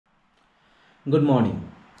Good morning.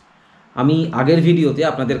 আমি আগের ভিডিওতে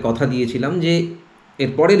আপনাদের কথা দিয়েছিলাম যে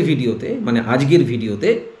এর পরের ভিডিওতে মানে আজকের ভিডিওতে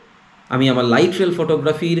আমি আমার লাইট ট্রেল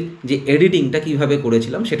ফটোগ্রাফির যে এডিটিংটা কিভাবে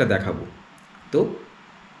করেছিলাম সেটা দেখাবো। তো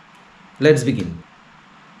let's begin.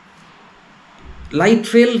 Light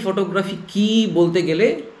trail photography কি বলতে গেলে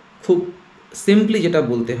খুব সিম্পলি যেটা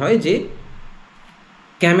বলতে হয় যে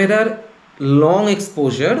ক্যামেরার লং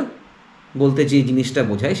এক্সপোজার বলতে যে জিনিসটা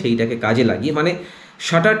বোঝায় সেইটাকে কাজে লাগিয়ে মানে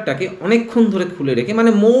শাটারটাকে অনেকক্ষণ ধরে খুলে রেখে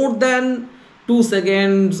মানে more than 2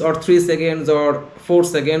 seconds or 3 seconds or 4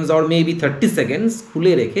 seconds or maybe 30 seconds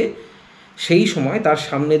খুলে রেখে সেই সময় তার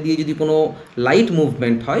সামনে দিয়ে যদি কোনো লাইট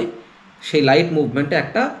মুভমেন্ট হয় সেই লাইট মুভমেন্টে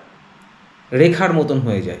একটা রেখার মতন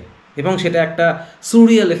হয়ে যায় এবং সেটা একটা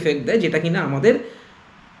সুরিয়াল এফেক্ট দেয় যেটা কিনা আমাদের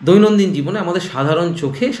দৈনন্দিন জীবনে আমাদের সাধারণ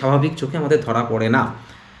চোখে স্বাভাবিক চোখে আমাদের ধরা পড়ে না।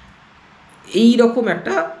 এই রকম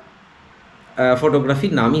একটা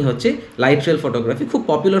ফটোগ্রাফির নামই হচ্ছে লাইট ট্রেল ফটোগ্রাফি। খুব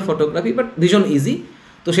পপুলার ফটোগ্রাফি বাট ভীষণ ইজি।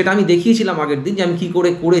 তো সেটা আমি দেখিয়েছিলাম আগের দিন যে আমি কী করে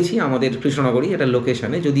করেছি আমাদের কৃষ্ণনগরী একটা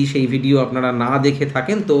লোকেশানে। যদি সেই ভিডিও আপনারা না দেখে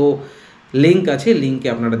থাকেন তো লিঙ্ক আছে, লিঙ্কে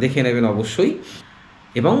আপনারা দেখে নেবেন অবশ্যই।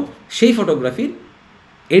 এবং সেই ফটোগ্রাফির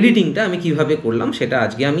এডিটিংটা আমি কিভাবে করলাম সেটা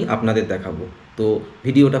আজকে আমি আপনাদের দেখাবো। তো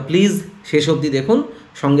ভিডিওটা প্লিজ শেষ অবধি দেখুন,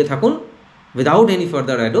 সঙ্গে থাকুন। Without any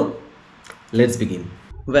further ado, let's begin.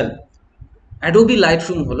 Well, Adobe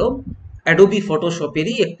Lightroom হলো অ্যাডোবি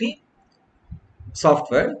ফটোশপেরই একটি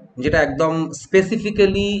সফটওয়্যার যেটা একদম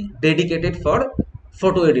specifically dedicated for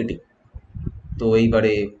photo editing. তো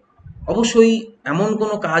এইবারে অবশ্যই এমন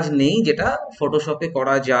কোনো কাজ নেই যেটা ফটোশপে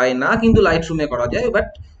করা যায় না কিন্তু লাইটরুমে করা যায়, বাট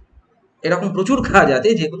এরকম প্রচুর কাজ আছে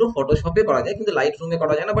যেগুলো ফটোশপে করা যায় কিন্তু লাইটরুমে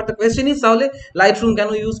করা যায় না। বাট দ্য কোয়েশ্চেন ইজ তাহলে লাইটরুম কেন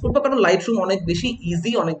ইউজ করবো? কারণ লাইটরুম অনেক বেশি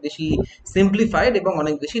ইজি, অনেক বেশি সিম্পলিফাইড এবং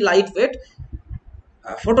অনেক বেশি লাইট ওয়েট।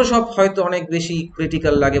 ফটোশপ হয়তো অনেক বেশি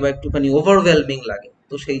ক্রিটিক্যাল লাগে বা একটুখানি ওভারওয়েলমিং লাগে।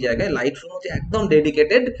 তো সেই জায়গায় লাইটরুম হচ্ছে একদম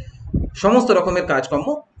ডেডিকেটেড, সমস্ত রকমের কাজকর্ম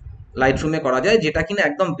লাইটরুমে করা যায়, যেটা কিনা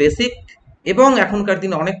একদম বেসিক এবং এখনকার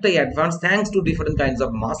দিনে অনেকটাই advance thanks to different kinds of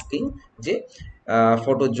masking, যে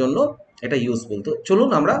ফটোর জন্য এটা ইউজফুল। তো চলুন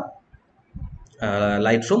আমরা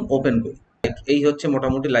লাইটরুম ওপেন করি। এই হচ্ছে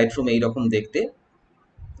মোটামুটি লাইটরুম এইরকম দেখতে।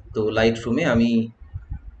 তো লাইটরুমে আমি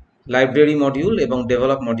লাইব্রেরি মডিউল এবং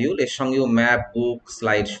ডেভেলপ মডিউল, এর সঙ্গেও ম্যাপ, বুক,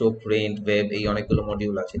 স্লাইড শো, প্রিন্ট, ওয়েব, এই অনেকগুলো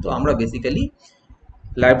মডিউল আছে। তো আমরা বেসিক্যালি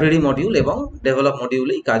লাইব্রেরি মডিউল এবং ডেভেলপ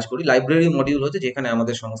মডিউলেই কাজ করি। লাইব্রেরি মডিউল হচ্ছে যেখানে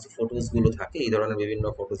আমাদের সমস্ত ফটোসগুলো থাকে, এই ধরনের বিভিন্ন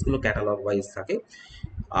ফটোসগুলো ক্যাটালগ ওয়াইজ থাকে।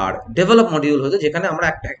 আর ডেভেলপ মডিউল হচ্ছে যেখানে আমরা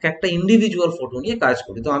একটা ইন্ডিভিজুয়াল ফটো নিয়ে কাজ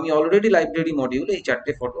করি। তো আমি অলরেডি লাইব্রেরি মডিউলে এই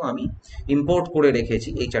 4টে ফটো আমি ইম্পোর্ট করে রেখেছি,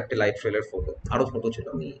 এই 4টে লাইট ট্রেলের ফটো। আরও ফটো ছিল,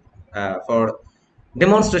 আমি ফর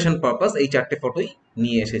ডেমনস্ট্রেশন পারপাস এই 4টে ফটোই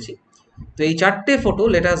নিয়ে এসেছি। তো এই 4টে photo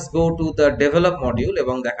let us go to the develop module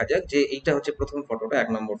এবং দেখা যাক যে এইটা হচ্ছে প্রথম ফটোটা, 1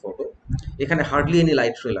 নম্বর ফটো। এখানে হার্ডলি এনি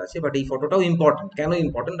লাইট ট্রেল আছে, বাট এই ফটোটাও ইম্পর্টেন্ট। কেন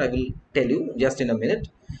important I will tell you just in a minute.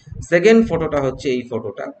 Second ফটোটা হচ্ছে এই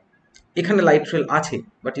ফটোটা, এখানে লাইট ট্রেল আছে,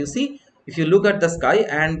 but you see if you look at the sky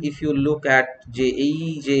and if you look at যে এই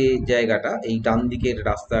যে জায়গাটা, এই ডান দিকের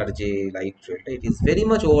রাস্তার যে light ট্রেলটা, it is very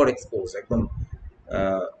much over expose, একদম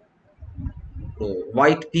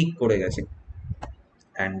হোয়াইট পিক করে গেছে।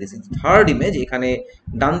 And this is third image, এখানে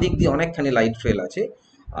ডান দিক দিয়ে অনেকখানি লাইট ট্রেল আছে।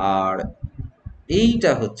 আর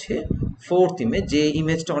এইটা হচ্ছে ফোর্থ ইমেজ, যে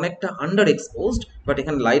ইমেজটা অনেকটা আন্ডার এক্সপোজড, বাট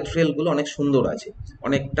এখানে লাইট ট্রেলগুলো অনেক সুন্দর আছে,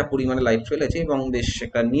 অনেকটা পরিমাণে লাইট ট্রেল আছে এবং বেশ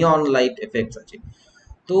একটা নিয়ন লাইট এফেক্টস আছে।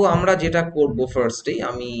 তো আমরা যেটা করব ফার্স্টেই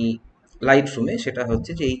আমি লাইট রুমে, সেটা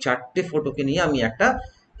হচ্ছে যে এই 4টে ফটোকে নিয়ে আমি একটা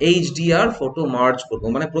এইচডিআর ফটো মার্জ করব,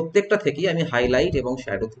 মানে প্রত্যেকটা থেকেই আমি হাইলাইট এবং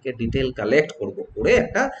শ্যাডো থেকে ডিটেল কালেক্ট করব, করে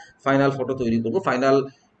একটা ফাইনাল ফটো তৈরি করব। ফাইনাল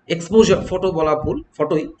এক্সপোজার ফটো বলা ভুল,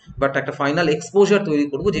 ফটোই, বাট একটা ফাইনাল এক্সপোজার তৈরি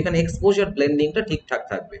করব যেখানে এক্সপোজার ব্লেন্ডিংটা ঠিকঠাক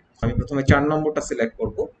থাকবে। আমি প্রথমে 4 নম্বরটা সিলেক্ট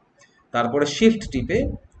করব, তারপরে শিফট টিপে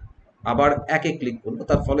আবার একে ক্লিক করবো,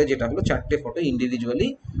 তার ফলে যেটা হলো 4টে ফটো ইন্ডিভিজুয়ালি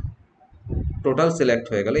টোটাল সিলেক্ট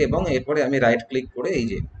হয়ে গেল। এবং এরপরে আমি রাইট ক্লিক করে এই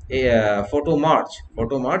যে ফটো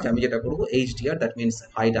মার্জ আমি যেটা করবো HDR, that means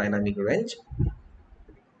high dynamic range,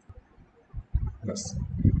 বাস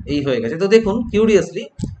এই হয়ে গেছে। তো দেখুন কিউরিয়াসলি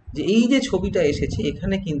যে এই যে ছবিটা এসেছে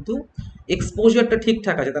এখানে কিন্তু এক্সপোজারটা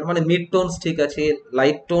ঠিকঠাক আছে, তার মানে মিড টোনস ঠিক আছে,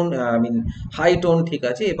 light tone I mean high tone ঠিক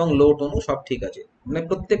আছে এবং লো টোনও সব ঠিক আছে, মানে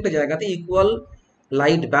প্রত্যেকটা জায়গাতে ইকুয়াল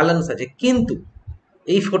লাইট ব্যালেন্স আছে। কিন্তু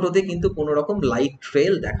এই ফটোতে কিন্তু কোনো রকম লাইট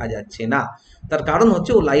ট্রেল দেখা যাচ্ছে না। তার কারণ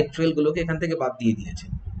হচ্ছে ও লাইট ট্রেলগুলোকে এখান থেকে বাদ দিয়ে দিয়েছে,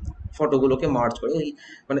 ফটোগুলোকে মার্জ করে। ওই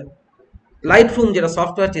মানে লাইট রুম যেটা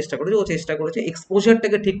সফটওয়্যার চেষ্টা করেছে, ও চেষ্টা করেছে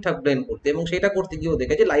এক্সপোজারটাকে ঠিকঠাক ব্লেন্ড করতে, এবং সেটা করতে গিয়ে ও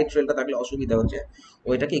দেখেছে লাইট ট্রেলটা থাকলে অসুবিধা হচ্ছে, ও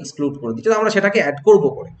এটাকে এক্সক্লুড করে দিচ্ছে। তো আমরা সেটাকে অ্যাড করবো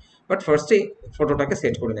পরে, বাট ফার্স্টে ফটোটাকে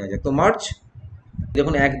সেট করে নেওয়া যায়। তো মার্চ,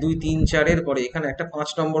 দেখুন 1 2 3 4-এর পরে এখানে একটা 5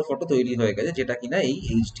 নম্বর ফটো তৈরি হয়ে গেছে, যেটা কিনা এই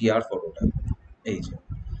এইচডিআর ফটোটা, এই যে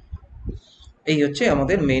এই হচ্ছে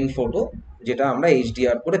আমাদের মেইন ফটো, যেটা আমরা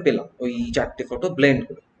এইচডিআর করে পেলাম ওই 4টে ফটো ব্লেন্ড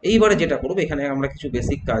করে। এইবারে যেটা করবো, এখানে আমরা কিছু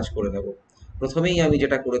বেসিক কাজ করে দেবো। প্রথমেই আমি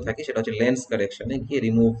যেটা করে থাকি সেটা হচ্ছে লেন্স কারেকশনে গিয়ে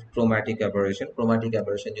remove chromatic aberration. Chromatic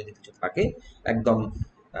aberration যদি কিছু থাকে একদম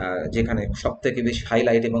যেখানে সব থেকে বেশি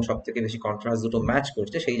হাইলাইট এবং সব থেকে বেশি কন্ট্রাস্ট দুটো ম্যাচ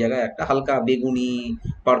করছে, সেই জায়গায় একটা হালকা বেগুনি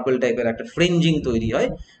পার্পল টাইপের একটা ফ্রিঞ্জিং তৈরি হয়,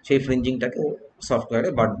 সেই ফ্রিঞ্জিংটাকে সফটওয়্যারে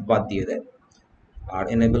বাদ বাদ দিয়ে দেয়। আর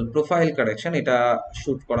এনেবল প্রোফাইল কারেকশন, এটা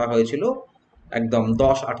শ্যুট করা হয়েছিল একদম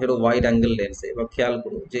 10-18 ওয়াইড অ্যাঙ্গেল লেন্সে। এবার খেয়াল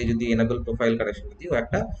করো যে যদি এনেবল প্রোফাইল কারেকশন দিও,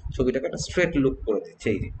 একটা ছবিটাকে একটা স্ট্রেট লুক করে দিচ্ছে।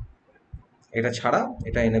 এই যে এটা ছাড়া,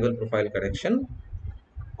 এটা এনেবল প্রোফাইল কারেকশন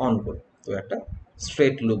অন করে তো একটা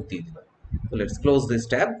স্ট্রেট লুক দিয়ে দিলাম। তো লেটস ক্লোজ দিস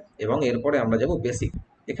ট্যাব এবং এরপরে আমরা যাব বেসিক।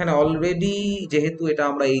 এখানে অলরেডি যেহেতু এটা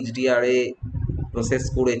আমরা এইচডিআর এ প্রসেস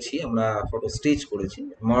করেছি, আমরা ফটো স্টিচ করেছি,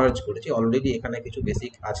 মার্জ করেছি, অলরেডি এখানে কিছু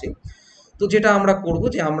বেসিক আছে। তো যেটা আমরা করব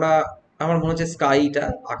যে আমরা, আমার মনে হচ্ছে স্কাইটা,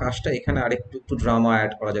 আকাশটা এখানে আরেকটু একটু ড্রামা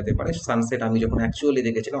অ্যাড করা যেতে পারে। সানসেট আমি যখন অ্যাকচুয়ালি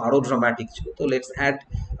দেখেছিলাম আরো ড্রামাটিক ছিল। তো let's add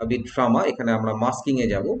a bit drama. এখানে আমরা মাস্কিং এ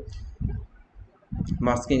যাব।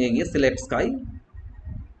 মাস্কিং এ গিয়ে সিলেক্ট স্কাই,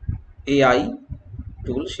 এআই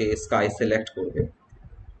টুল সে স্কাই সিলেক্ট করবে,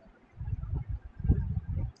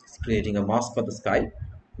 creating a mask for the sky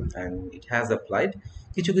and it has applied.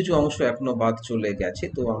 কিছু কিছু অংশ এখনো বাদ চলে গেছে,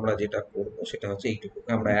 তো আমরা যেটা করব সেটা হচ্ছে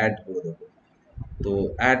এইটুকুকে আমরা অ্যাড করে দেবো। তো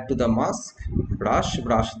add to the mask,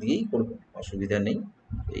 brush দিয়েই করবো, অসুবিধা নেই।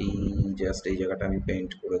 এই জাস্ট এই জায়গাটা আমি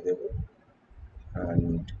পেইন্ট করে দেবো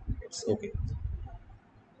অ্যান্ড ইটস ওকে।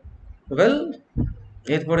 ওয়েল,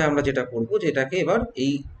 এরপরে আমরা যেটা করবো যে এটাকে এবার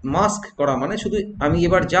এই মাস্ক করা মানে শুধু আমি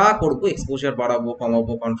এবার যা করবো, এক্সপোজার বাড়াবো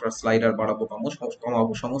কমাবো, কন্ট্রাস্ট স্লাইডার বাড়াবো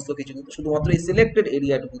কমাবো, সমস্ত কিছু কিন্তু শুধুমাত্র এই সিলেক্টেড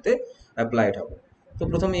এরিয়াটুকুতে অ্যাপ্লাইড হবে। তো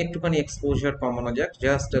প্রথমে একটুখানি এক্সপোজার কমানো যাক,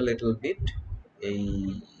 জাস্ট আ লিটল বিট, এই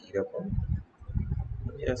রকম,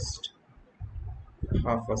 just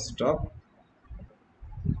half a stop,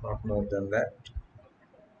 not more than that.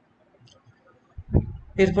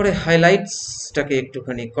 এরপরে হাইলাইটসটাকে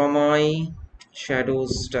একটুখানি কমাই,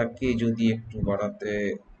 শ্যাডোজটাকে যদি একটু বাড়াতে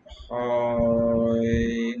হয়,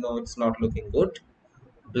 no it's not looking good.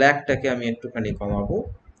 ব্ল্যাকটাকে আমি একটুখানি কমাবো।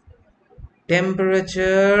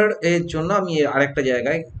 টেম্পারেচার এর জন্য আমি আরেকটা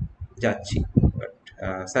জায়গায় যাচ্ছি, বাট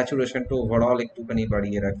স্যাচুরেশনটা ওভারঅল একটুখানি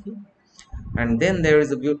বাড়িয়ে রাখি। And then there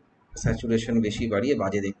is a বিউট, saturation বেশি বাড়িয়ে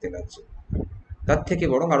বাজে দেখতে লাগছে। তার থেকে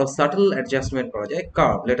বরং আরো সাটল অ্যাডজাস্টমেন্ট করা যায়।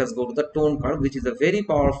 Curve, let us go to the tone curve which is a very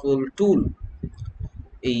powerful টুল।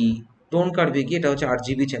 এই টোন কার্ভে গিয়ে, এটা হচ্ছে 8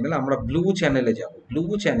 GB চ্যানেল, আমরা ব্লু চ্যানেলে যাব। ব্লু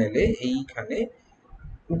চ্যানেলে এইখানে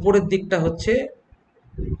উপরের দিকটা হচ্ছে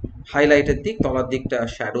হাইলাইটের দিক, তলার দিকটা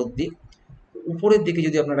শ্যাডোর দিক। উপরের দিকে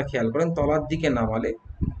যদি আপনারা খেয়াল করেন, তলার দিকে নামালে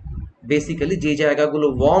বেসিক্যালি যে জায়গাগুলো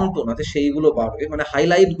ওয়ার্ম টোন আছে সেইগুলো বাড়বে, মানে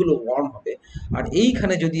হাইলাইটগুলো ওয়ার্ম হবে। আর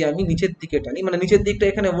এইখানে যদি আমি নিচের দিকে টানি, মানে নিচের দিকটা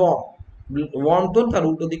এখানে ওয়ার্ম টোন, তার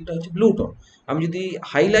উল্টো দিকটা হচ্ছে ব্লু টোন। আমি যদি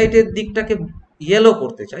হাইলাইটের দিকটাকে ইয়েলো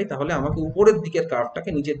করতে চাই, তাহলে আমাকে উপরের দিকের কার্ভটাকে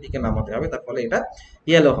নিচের দিকে নামাতে হবে, তার ফলে এটা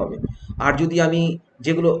ইয়েলো হবে। আর যদি আমি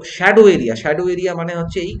যেগুলো শ্যাডো এরিয়া মানে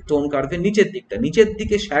হচ্ছে এই টোন কার্ভের নিচের দিকটা, নিচের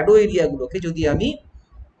দিকে শ্যাডো এরিয়াগুলোকে যদি আমি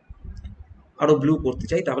আরো ব্লু করতে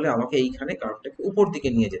চাই, তাহলে আমাকে এইখানে কার্ভটাকে উপর দিকে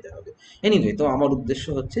নিয়ে যেতে হবে। এনিওয়ে, তো আমার উদ্দেশ্য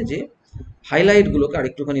হচ্ছে যে হাইলাইটগুলোকে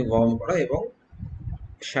আরেকটুখানি ওয়ার্ম করা এবং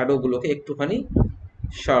শ্যাডোগুলোকে একটুখানি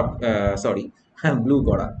শার্প, সরি, হ্যাঁ, ব্লু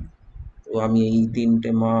করা। তো আমি এই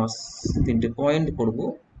তিনটে পয়েন্ট করব,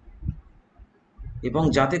 এবং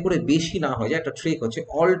যাতে করে বেশি না হয়ে যায়, একটা ট্রিক হচ্ছে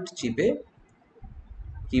অল্ট চিপে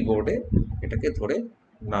কিবোর্ডে এটাকে ধরে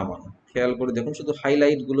নামানো। খেয়াল করে দেখুন, শুধু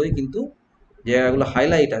হাইলাইটগুলোই কিন্তু, যে জায়গাগুলো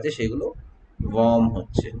হাইলাইট আছে সেগুলো ওয়ার্ম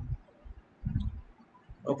হচ্ছে।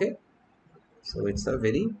 ওকে, so it's a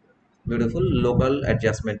very beautiful local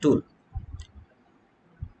adjustment টুল।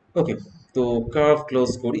 ওকে, তো কার্ভ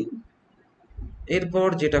ক্লোজ করি। এরপর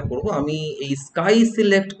যেটা করব, আমি এই স্কাই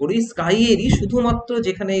সিলেক্ট করি। স্কাইয়েরই শুধুমাত্র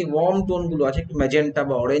যেখানে এই ওয়ার্ম টোনগুলো আছে, একটু ম্যাজেন্টা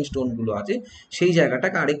বা অরেঞ্জ টোনগুলো আছে, সেই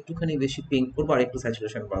জায়গাটাকে আরেকটুখানি বেশি পিঙ্ক করবো, আর একটু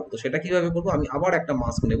স্যাচুরেশন বাড়াবো। তো সেটা কিভাবে করবো, আমি আবার একটা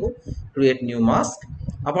মাস্ক নেব, ক্রিয়েট নিউ মাস্ক,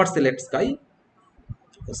 আবার সিলেক্ট স্কাই,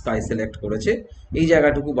 স্কাই সিলেক্ট করেছে, এই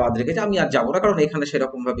জায়গাটুকু বাদ রেখেছে। আমি আর যাবো না, কারণ এখানে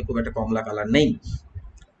সেরকম ভাবে খুব একটা কমলা কালার নেই।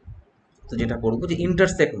 তো যেটা করবো যে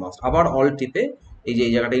ইন্টারসেক্ট মাস্ক, আবার অল টিপে এই যে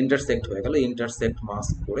এই জায়গাটা ইন্টারসেক্ট হয়ে গেল, ইন্টারসেক্ট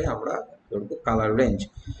মাস্ক করে আমরা করবো কালার রেঞ্জ।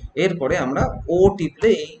 এরপরে আমরা ও টিপলে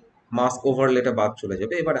এই মাস্ক ওভারলেটা বাদ চলে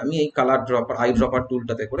যাবে। এবার আমি এই কালার ড্রপার, আই ড্রপার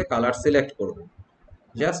টুলটাতে করে কালার সিলেক্ট করব,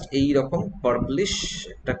 জাস্ট এই রকম পার্পলিশ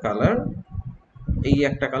একটা কালার, এই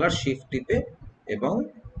একটা কালার শিফট টিপে, এবং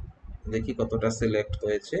দেখি কতটা সিলেক্ট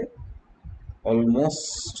হয়েছে,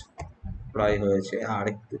 অলমোস্ট প্রায় হয়েছে, আর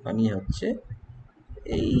একটুখানি হচ্ছে।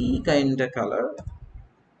 এই কাইন্ডটা কালার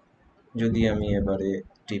যদি আমি এবারে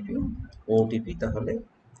টিপি, ও টিপি, তাহলে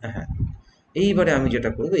হ্যাঁ, এইবারে আমি যেটা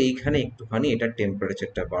করবো, এইখানে একটুখানি এটার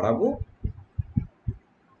টেম্পারেচারটা বাড়াবো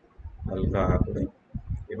হালকা করে,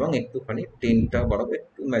 এবং একটুখানি টেনটা বাড়াবো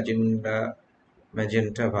একটু ম্যাজেন্টা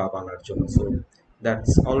ম্যাজেন্টা ভাব আনার জন্য। So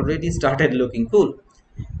that's already started looking কুল।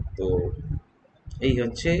 তো এই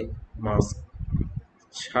হচ্ছে মাস্ক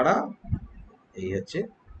ছাড়া, এই হচ্ছে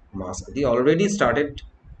মাস্ক দিয়ে already started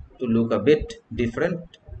to look a bit different.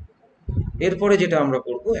 এরপরে যেটা আমরা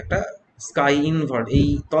করব, একটা স্কাই ইনভার্ট, এই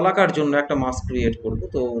তলাকার জন্য একটা মাস্ক ক্রিয়েট করব।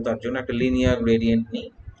 তো তার জন্য একটা লিনিয়ার গ্রেডিয়েন্ট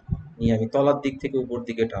নিয়ে আমি তলার দিক থেকে উপর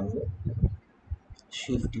দিকে টানবো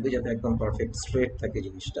শিফট টিপে, যাতে একদম পারফেক্ট স্ট্রেট থাকে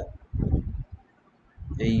জিনিসটা।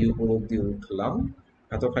 এই উপর অব্দি উঠলাম,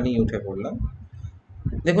 এতখানি উঠে পড়লাম।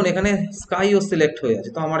 দেখুন এখানে স্কাইও সিলেক্ট হয়ে আছে,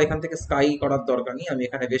 তো আমার এখান থেকে স্কাই করার দরকার নেই, আমি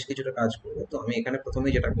এখানে বেশ কিছুটা কাজ করবো। তো আমি এখানে প্রথমে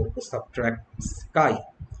যেটা করবো, সাবট্রাক্ট স্কাই,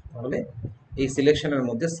 তাহলে এই সিলেকশনের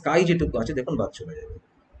মধ্যে স্কাই যেটুকু আছে দেখুন বাদ চলে যাবে।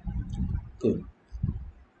 Cool.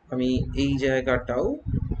 আমি এই জায়গাটাও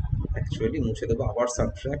অ্যাকচুয়ালি মুছে দেবো, আবার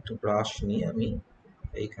সাবট্রাক্ট ব্রাশ নিয়ে আমি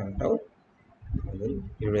এইখানটাও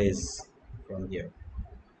ইরেজ ফ্রম হিয়ার।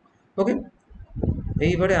 ওকে,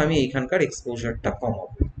 এইবারে আমি এইখানকার এক্সপোজারটা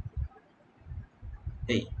কমাবো,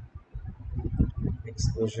 এই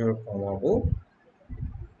এক্সপোজার কমাবো,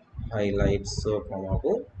 হাইলাইটসও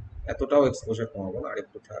কমাবো, এতটাও এক্সপোজার কমাবো না,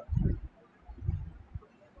 আরেকটু থাক।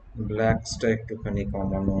 ব্ল্যাকসটা একটুখানি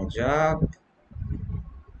কমানো যাক,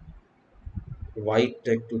 হোয়াইটটা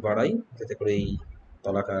একটু বাড়াই যাতে করে এই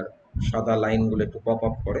তলাকার সাদা লাইনগুলো একটু পপ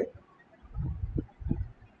আপ করে।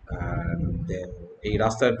 and then এই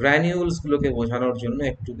রাস্তার গ্র্যানিউলসগুলোকে বোঝানোর জন্য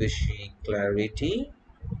একটু বেশি ক্ল্যারিটি,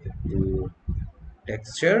 একটু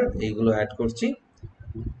টেক্সচার, এইগুলো অ্যাড করছি।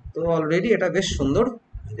 তো অলরেডি এটা বেশ সুন্দর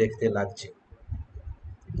দেখতে লাগছে।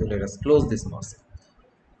 তো let us close this mask.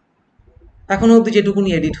 এখনো অবধি যেটুকুনি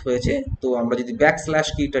এডিট হয়েছে, তো আমরা যদি ব্যাক স্ল্যাশ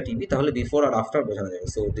কিটা টিপি তাহলে বিফোর আর আফটার বোঝানো যাবে।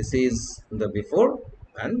 So this is the before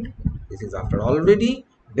and this is after. Already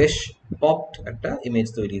বেশ পপড একটা ইমেজ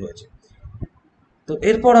তৈরি হয়েছে। তো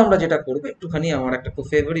এরপর আমরা যেটা করবো, একটুখানি আমার একটা খুব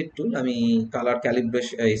ফেভারিট টুল, আমি colour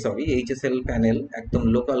calibration, sorry HSL panel, একদম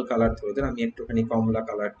লোকাল কালার ধরে দেন, আমি একটুখানি কমলা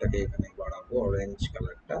কালারটাকে এখানে বাড়াবো, অরেঞ্জ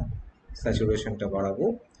কালারটা স্যাচুরেশনটা বাড়াবো,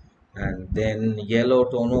 অ্যান্ড দেন ইয়েলো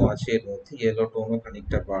টোনও আছে এর মধ্যে, ইয়েলো টোনও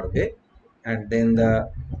খানিকটা বাড়বে, and then the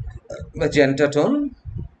magenta tone,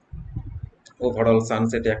 overall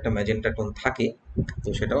সানসেটে একটা ম্যাজেন্টা টোন থাকে, তো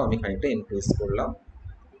সেটাও আমি খানিকটা ইনক্রিজ করলাম,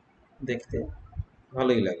 দেখতে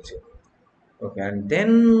ভালোই লাগছে। Okay, and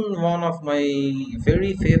then one of my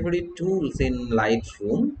very favorite tools in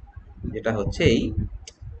Lightroom, যেটা হচ্ছে এই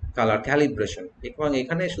কালার ক্যালিব্রেশন। এবং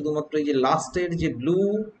এখানে শুধুমাত্র এই যে লাস্টের যে ব্লু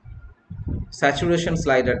স্যাচুরেশন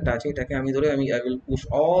স্লাইডারটা আছে, এটাকে আমি ধরে I will push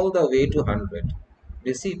all the way to 100। It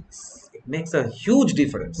makes a huge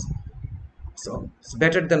difference. So it's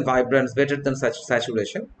better then vibrance, better then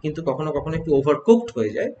saturation, কিন্তু কখনো কখনো একটু ওভারকুকড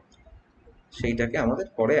হয়ে যায়, সেইটাকে আমাদের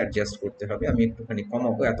পরে অ্যাডজাস্ট করতে হবে। আমি একটুখানি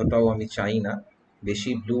কমাবো, এতটাও আমি চাই না,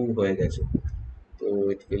 বেশি ব্লু হয়ে গেছে। তো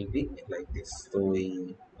it will be like this. তো এই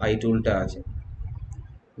আই টুলটা আছে,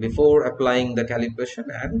 before applying the calibration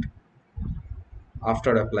and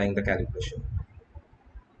after applying the calibration,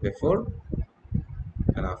 before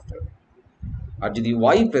and after. আর যদি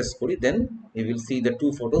ওয়াই প্রেস করি, দেন you will see the two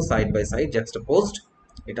photo side by side জাক্সটাপোজড।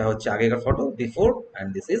 এটা হচ্ছে আগেকার photo before,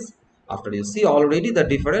 and this is after. You see already the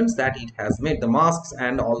difference that it has made, the masks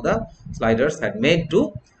and all the sliders had made to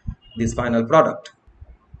this final product.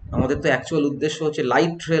 আমাদের তো actual উদ্দেশ্য হচ্ছে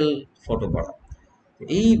light trail photo করা।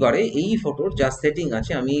 এইবারে এই ফটোর যা setting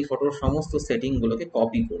আছে, আমি এই ফটোর সমস্ত সেটিংগুলোকে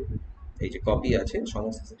কপি করব। এই যে কপি আছে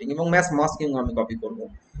সমস্ত সেটিং, এবং মাস্কিং আমি কপি করব।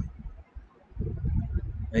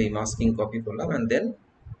 এই মাস্কিং কপি করলাম, and then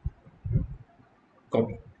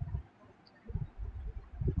copy,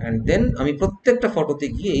 and then আমি প্রত্যেকটা ফটোতে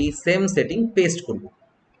গিয়ে এই সেম সেটিং পেস্ট করব।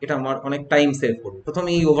 এটা আমার অনেক টাইম সেভ করবে। প্রথমে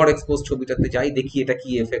এই ওভার এক্সপোজ ছবিটাতে যাই, দেখি এটা কি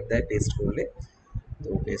এফেক্ট দেয় পেস্ট করলে। তো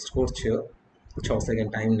পেস্ট করছেও, 6 সেকেন্ড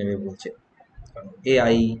টাইম নেবে বলছে, কারণ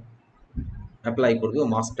এআই অ্যাপ্লাই করবে, ও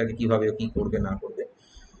মাস্কটাকে কীভাবে কী করবে না করবে।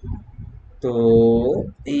 তো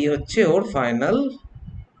এই হচ্ছে ওর ফাইনাল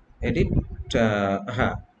এডিট।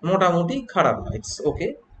 হ্যাঁ, মোটামুটি খারাপ না, ইটস ওকে।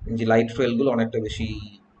 যে লাইট ট্রেলগুলো অনেকটা বেশি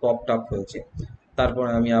পপড আপ হয়েছে।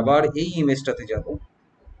 তারপরে আমি আবার এই ইমেজটাতে যাব,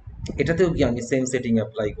 এটাতেও কি আমি সেম সেটিং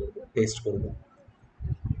অ্যাপ্লাই করব, পেস্ট করব।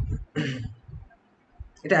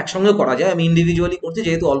 এটা একসঙ্গেও করা যায়, আমি ইন্ডিভিজুয়ালি করছি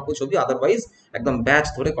যেহেতু অল্প ছবি, আদারওয়াইজ একদম ব্যাচ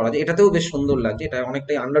ধরে করা যায়। এটাতেও বেশ সুন্দর লাগছে, এটা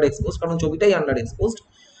অনেকটাই আন্ডার এক্সপোজ, কারণ ছবিটাই আন্ডার এক্সপোজড।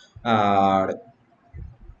 আর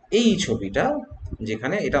এই ছবিটা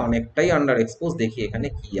যেখানে এটা অনেকটাই আন্ডার এক্সপোজ, দেখি এখানে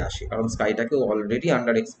কি আসে, কারণ স্কাইটাকে অলরেডি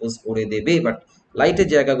আন্ডার এক্সপোজ করে দেবে, বাট লাইটের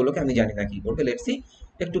জায়গাগুলোকে আমি জানি না কি করবে। লেটস সি,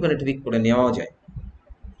 একটুখানি ট্রিক করে নেওয়া যায়।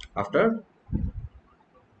 আফটার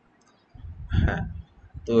হ্যাঁ,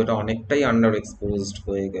 তো এটা অনেকটাই আন্ডার এক্সপোজড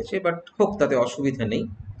হয়ে গেছে, বাট হোক, তাতে অসুবিধা নেই।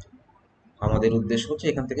 আমাদের উদ্দেশ্য হচ্ছে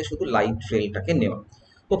এখান থেকে শুধু লাইট ট্রেলটাকে নেওয়া।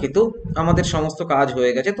 ওকে, তো আমাদের সমস্ত কাজ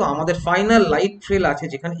হয়ে গেছে। তো আমাদের ফাইনাল লাইট ট্রেল আছে,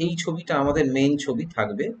 যেখানে এই ছবিটা আমাদের মেইন ছবি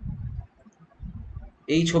থাকবে।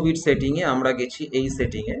 এই ছবির সেটিংয়ে আমরা গেছি, এই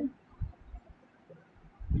সেটিংয়ে,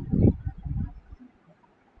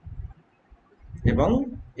 এবং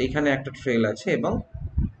এইখানে একটা ট্রেল আছে এবং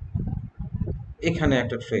এখানে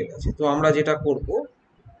একটা ট্রেল আছে। তো আমরা যেটা করব,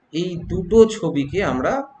 এই দুটো ছবিকে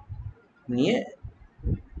আমরা নিয়ে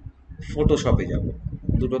ফটোশপে যাব।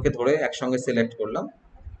 দুটোকে ধরে একসঙ্গে সিলেক্ট করলাম,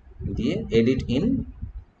 দিয়ে edit in,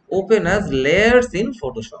 open as layers in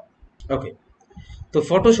Photoshop. ওকে, তো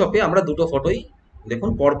ফটোশপে আমরা দুটো ফটোই দেখুন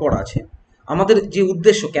পরপর আছে। আমাদের যে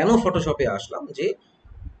উদ্দেশ্য, কেন ফটোশপে আসলাম, যে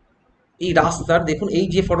এই রাস্তার, দেখুন এই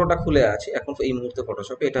যে ফটোটা খুলে আছে এখন এই মুহূর্তে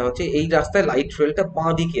ফটোশপে, এটা হচ্ছে এই রাস্তায় লাইট ট্রেলটা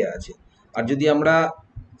বাঁ দিকে আছে। আর যদি আমরা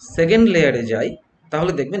সেকেন্ড লেয়ারে যাই,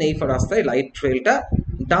 তাহলে দেখবেন এই রাস্তায় লাইট ট্রেলটা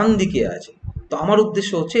ডান দিকে আছে। তো আমার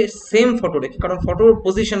উদ্দেশ্য হচ্ছে সেম ফটো রেখে, কারণ ফটোর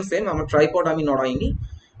পজিশন সেম, আমার ট্রাইপড আমি নড়াইনি,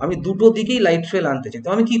 আমি দুটো দিকেই লাইট ট্রেল আনতে চাই। তো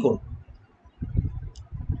আমি কি করব,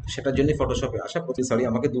 সেটার জন্য ফটোশপে আসা। সরি,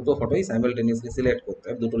 আমাকে দুটো ফটোই সাইমালটেনিয়াসলি সিলেক্ট করতে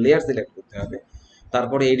হবে, দুটো লেয়ার সিলেক্ট করতে হবে,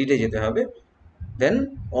 তারপরে এডিটে যেতে হবে, দেন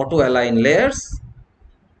অটো অ্যালাইন লেয়ার্স,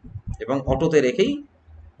 এবং অটোতে রেখেই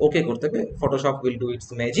ওকে করতে হবে। Photoshop will do it's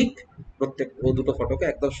magic, প্রত্যেক ও দুটো ফটোকে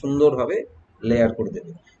একদম সুন্দরভাবে লেয়ার করে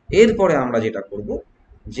দেবে। এরপরে আমরা যেটা করব,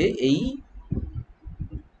 যে এই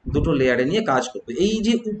দুটো লেয়ারে নিয়ে কাজ করবে। এই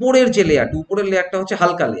যে উপরের যে লেয়ারটা, উপরের লেয়ারটা হচ্ছে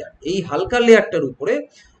হালকা লেয়ার, এই হালকা লেয়ারটার উপরে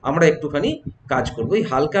আমরা একটুখানি কাজ করবো। এই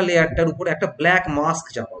হালকা লেয়ারটার উপরে একটা ব্ল্যাক মাস্ক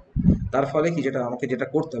চাপাবো। তার ফলে কি, যেটা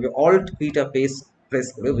করতে হবে, অল্ট কিটা প্রেস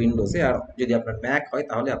করে উইন্ডোজে, আর যদি আপনার ম্যাক হয়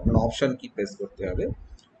তাহলে আপনার অপশন কি প্রেস করতে হবে।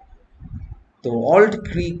 তো অল্ট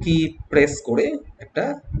কি প্রেস করে একটা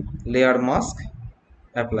লেয়ার মাস্ক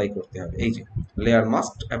অ্যাপ্লাই করতে হবে। এই যে লেয়ার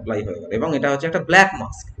মাস্ক অ্যাপ্লাই হয়ে গেল, এবং এটা হচ্ছে একটা ব্ল্যাক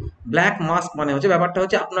মাস্ক। ব্ল্যাক মাস্ক মানে হচ্ছে, ব্যাপারটা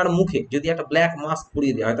হচ্ছে আপনার মুখে যদি একটা ব্ল্যাক মাস্ক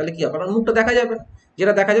পরিয়ে দেওয়া হয়, তাহলে কি আপনার মুখটা দেখা যাবে না।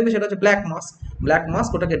 যেটা দেখা যাবে সেটা হচ্ছে ব্ল্যাক মাস্ক। ব্ল্যাক মাস্ক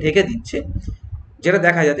ওটাকে ঢেকে দিচ্ছে। যেটা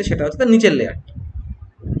দেখা যাচ্ছে সেটা হচ্ছে তার নিচের লেয়ারটা,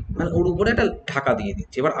 মানে ওর উপরে একটা ঢাকা দিয়ে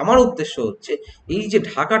দিচ্ছে। এবার আমার উদ্দেশ্য হচ্ছে, এই যে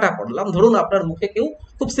ঢাকাটা করলাম, ধরুন আপনার মুখে কেউ,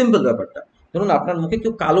 খুব সিম্পল ব্যাপারটা, ধরুন আপনার মুখে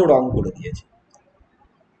কেউ কালো রং করে দিয়েছে।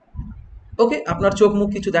 ওকে, আপনার চোখ মুখ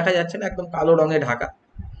কিছু দেখা যাচ্ছে না, একদম কালো রঙে ঢাকা।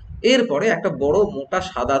 এরপরে একটা বড় মোটা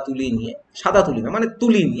সাদা তুলি নিয়ে, সাদা তুলি না মানে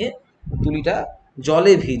তুলি নিয়ে, তুলিটা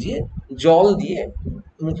জলে ভিজিয়ে জল দিয়ে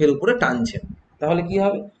মুখের উপরে টানছেন। তাহলে কি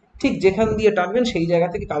হবে, ঠিক যেখান দিয়ে টানবেন সেই জায়গা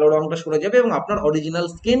থেকে কালো রংটা সরে যাবে এবং আপনার অরিজিনাল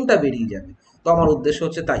স্কিনটা বেরিয়ে যাবে। তো আমার উদ্দেশ্য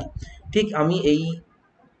হচ্ছে তাই। ঠিক আমি এই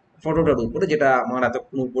ফটোটার উপরে, যেটা আমার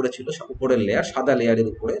এতক্ষণ উপরে ছিল, উপরের লেয়ার, সাদা লেয়ারের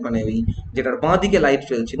উপরে, মানে ওই যেটার বাঁ দিকে লাইট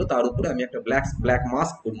ট্রেল ছিল তার উপরে আমি একটা ব্ল্যাক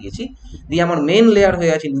মাস্ক করিয়েছি। দিয়ে আমার মেন লেয়ার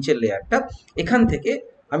হয়ে আছে নিচের লেয়ারটা। এখান থেকে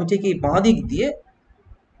আমি ঠিক এই বাঁ দিক দিয়ে,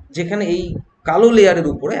 যেখানে এই কালো লেয়ারের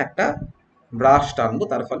উপরে একটা ব্রাশ টানবো,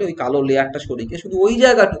 তার ফলে ওই কালো লেয়ারটা সরে গিয়ে শুধু ওই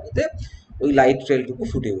জায়গাটুকুতে ওই লাইট ট্রেলটুকু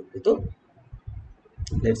ফুটে উঠবে। তো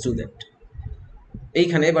লেটস ডু দ্যাট।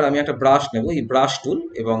 এইখানে এবার আমি একটা ব্রাশ নেব, এই ব্রাশ টুল,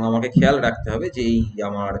 এবং আমাকে খেয়াল রাখতে হবে যে এই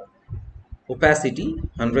আমার ওপ্যাসিটি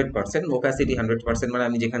 100%, ওপ্যাসিটি 100% মানে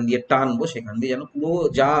আমি যেখান দিয়ে টানবো সেখান দিয়ে যেন পুরো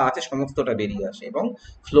যা আছে সমস্তটা বেরিয়ে আসে, এবং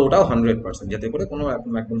ফ্লোটাও 100%, যাতে করে কোনো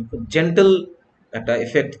একদম খুব জেন্টল একটা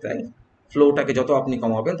এফেক্ট দেয়। ফ্লোটাকে যত আপনি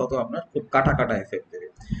কমাবেন তত আপনার খুব কাটা কাটা এফেক্ট দেবে।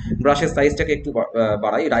 ব্রাশের সাইজটাকে একটু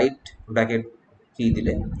বাড়াই, রাইট ব্র্যাকেট কি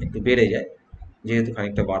দিলে একটু বেড়ে যায়, যেহেতু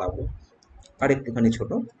খানিকটা বাড়াবো। আর একটুখানি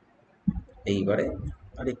ছোট, এইবারে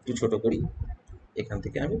আর একটু ছোট করি, এখান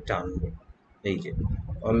থেকে আমি টানবো। এই যে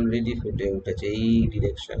অলরেডি ফুটে উঠেছে, এই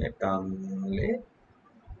ডিরেকশনে টানলে,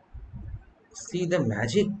 C the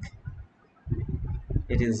magic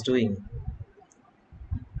it is doing,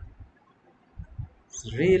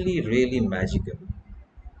 really magical,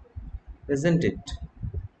 isn't it?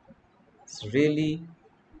 It's really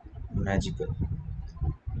magical.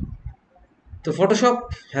 তো Photoshop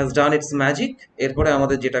has done it's magic. এরপরে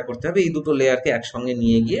আমাদের যেটা করতে হবে, এই দুটো লেয়ারকে একসঙ্গে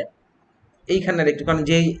নিয়ে গিয়ে এইখানের একটুখানি,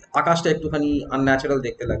 যেই আকাশটা একটুখানি আনন্যাচারাল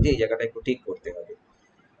দেখতে লাগছে, এই জায়গাটা একটু ঠিক করতে হবে।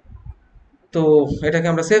 তো এটাকে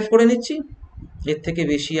আমরা সেভ করে নিচ্ছি, এর থেকে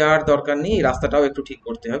বেশি আর দরকার নেই। এই রাস্তাটাও একটু ঠিক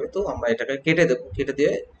করতে হবে, তো আমরা এটাকে কেটে দেবো। কেটে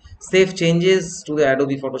দিয়ে save changes to the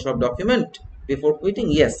Adobe Photoshop document before quitting,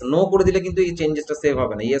 yes. No করে দিলে কিন্তু এই চেঞ্জেসটা সেভ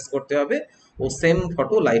হবে না, ইয়েস করতে হবে, ও সেম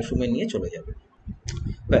ফটো লাইট রুমে নিয়ে চলে যাবে।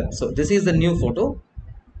 So this is the new photo.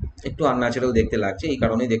 একটু আনন্যাচারাল দেখতে লাগছে, এই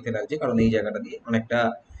কারণেই দেখতে লাগছে কারণ এই জায়গাটা দিয়ে অনেকটা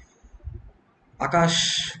আকাশ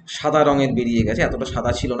সাদা রঙের বেরিয়ে গেছে, এতটা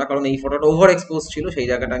সাদা ছিল না, কারণ এই ফটোটা ওভার এক্সপোজ ছিল, সেই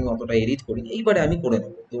জায়গাটা আমি অতটা এডিট করিনি। এইবারে আমি করে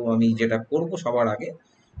নেবো। তো আমি যেটা করবো, সবার আগে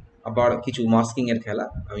আবার কিছু মাস্কিং এর খেলা,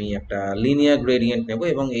 আমি একটা লিনিয়ার গ্রেডিয়েন্ট নেব,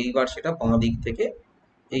 এবং এইবার সেটা বাঁ দিক থেকে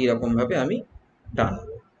এইরকম ভাবে আমি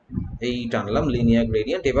টানবো, এই টানলাম লিনিয়ার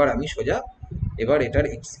গ্রেডিয়েন্ট। এবার আমি সোজা এবার এটার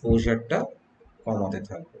এক্সপোজারটা কমাতে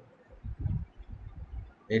থাকবো।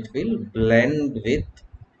 It will blend with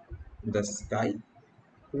the sky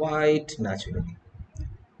quite naturally,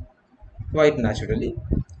 quite naturally.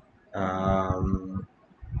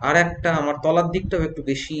 আর একটা আমার তলার দিকটাও একটু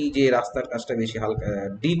বেশি, যে রাস্তার কাজটা বেশি হালকা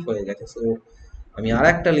ডিপ হয়ে গেছে, সো আমি আর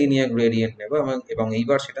একটা লিনিয়ার গ্রেডিয়েন্ট নেব এবং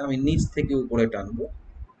এইবার সেটা আমি নিচ থেকে উপরে টানবো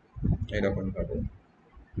এরকম ভাবে,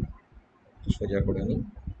 সোজা করে নিই।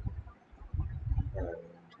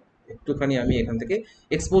 একটুখানি আমি এখান থেকে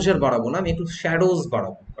এক্সপোজার বাড়াবো না, আমি একটু শ্যাডোজ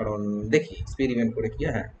বাড়াবো, কারণ দেখি এক্সপেরিমেন্ট করে কি,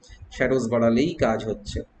 হ্যাঁ শ্যাডোজ বাড়ালেই কাজ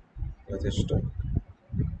হচ্ছে যথেষ্ট।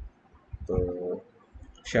 তো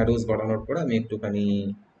শ্যাডোজ বাড়ানোর পরে আমি একটুখানি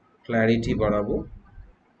ক্ল্যারিটি বাড়াবো,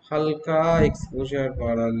 হালকা এক্সপোজার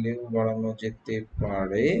বাড়ানো যেতে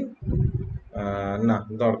পারে, না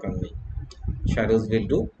দরকার নেই। Shadows will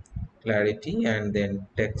do, clarity and then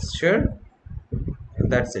texture,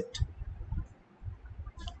 that's it.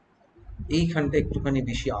 এইখানটা একটুখানি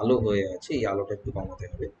বেশি আলো হয়ে আছে, এই আলোটা একটু কমাতে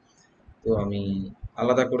হবে। তো আমি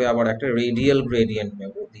আলাদা করে আবার একটা রেডিয়াল গ্রেডিয়েন্ট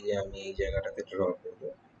নেব, দিয়ে আমি এই জায়গাটাতে ড্র করবো,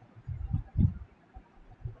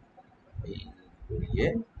 এই ঘুরিয়ে,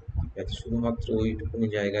 যাতে শুধুমাত্র ওইটুকুনি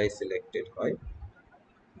জায়গায় সিলেক্টেড হয়।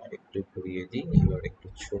 আর একটু ঘুরিয়ে দিই, এবার একটু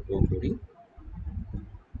ছোট করি,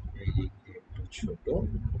 এই দিক দিয়ে একটু ছোট।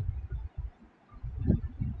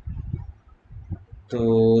 তো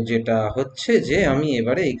যেটা হচ্ছে যে আমি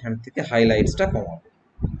এবারে এখান থেকে হাইলাইটসটা কমাবো,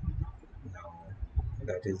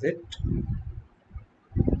 দ্যাট ইজ ইট।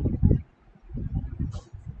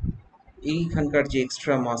 এইখানকার যে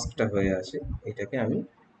এক্সট্রা মাস্কটা হয়ে আছে এটাকে আমি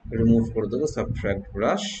রিমুভ করে দেবো, subtract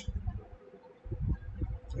brush,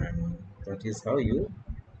 and that is how you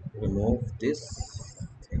remove this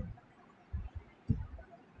thing.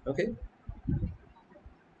 Okay,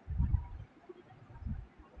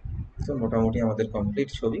 so মোটামুটি আমাদের কমপ্লিট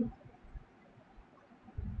ছবি।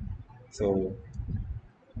 So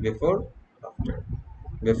before after,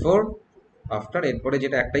 before after, এরপরে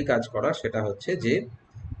যেটা একটাই কাজ করা, সেটা হচ্ছে যে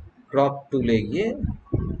ক্রপ টুলে গিয়ে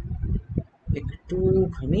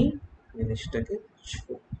একটুখানি জিনিসটাকে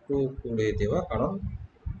ছোট করে দেওয়া, কারণ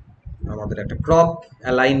আমাদের একটা ক্রপ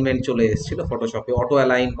অ্যালাইনমেন্ট চলে এসেছিল ফটোশপে, অটো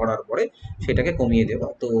অ্যালাইন করার পরে সেটাকে কমিয়ে দেওয়া।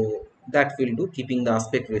 তো that will do, keeping the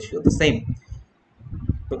aspect ratio the same.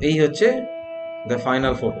 তো এই হচ্ছে দ্য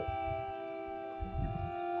ফাইনাল ফটো,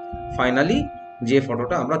 ফাইনালি যে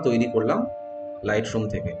ফটোটা আমরা তৈরি করলাম লাইটরুম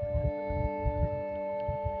থেকে,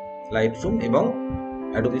 লাইটরুম এবং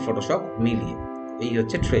অ্যাডোবি ফটোশপ মিলিয়ে। এই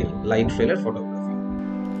হচ্ছে ট্রেল, লাইট ট্রেলের ফটোগ্রাফি।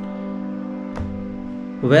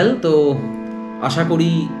 ওয়েল, তো আশা করি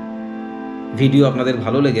ভিডিও আপনাদের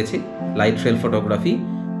ভালো লেগেছে। লাইট ট্রেল ফটোগ্রাফি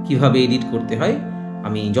কিভাবে এডিট করতে হয়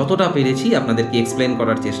আমি যতটা পেরেছি আপনাদেরকে এক্সপ্লেন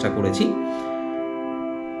করার চেষ্টা করেছি।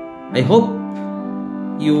 I hope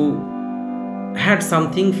you had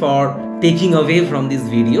something for taking away from this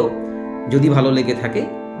video. যদি ভালো লেগে থাকে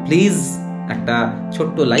প্লিজ একটা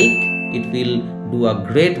ছোট্ট like, it will do a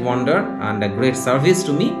great wonder and a great service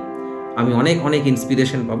to me. আমি অনেক অনেক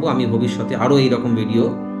ইন্সপিরেশন পাবো আমি ভবিষ্যতে আরও এইরকম ভিডিও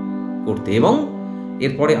করতে, এবং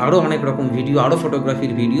এরপরে আরও অনেক রকম ভিডিও, আরও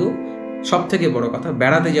ফটোগ্রাফির ভিডিও, সব থেকে বড় কথা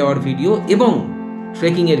বেড়াতে যাওয়ার ভিডিও এবং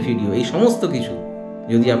ট্রেকিংয়ের ভিডিও, এই সমস্ত কিছু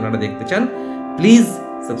যদি আপনারা দেখতে চান please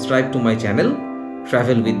subscribe to my channel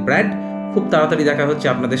travel with Brad. খুব তাড়াতাড়ি দেখা হচ্ছে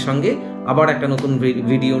আপনাদের সঙ্গে আবার একটা নতুন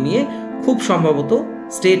ভিডিও নিয়ে, খুব সম্ভবত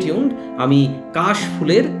স্টে টিউনড। আমি কাশ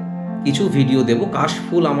ফুলের কিছু ভিডিও দেব। কাশ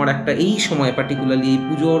ফুল আমার একটা এই সময়, পার্টিকুলারলি এই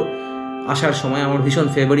পুজোর আসার সময় আমার ভীষণ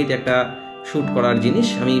ফেভারিট একটা শ্যুট করার জিনিস।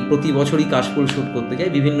 আমি প্রতি বছরই কাশফুল শ্যুট করতে যাই,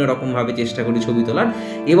 বিভিন্ন রকমভাবে চেষ্টা করি ছবি তোলার।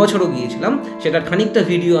 এবছরও গিয়েছিলাম, সেটার খানিকটা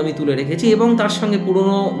ভিডিও আমি তুলে রেখেছি এবং তার সঙ্গে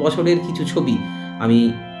পুরনো বছরের কিছু ছবি আমি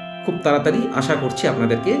খুব তাড়াতাড়ি আশা করছি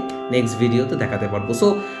আপনাদেরকে নেক্সট ভিডিওতে দেখাতে পারবো। সো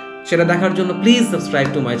সেটা দেখার জন্য please subscribe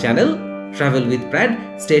to my channel travel with Brad.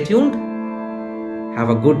 Stay tuned, have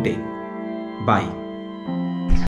a good day, by.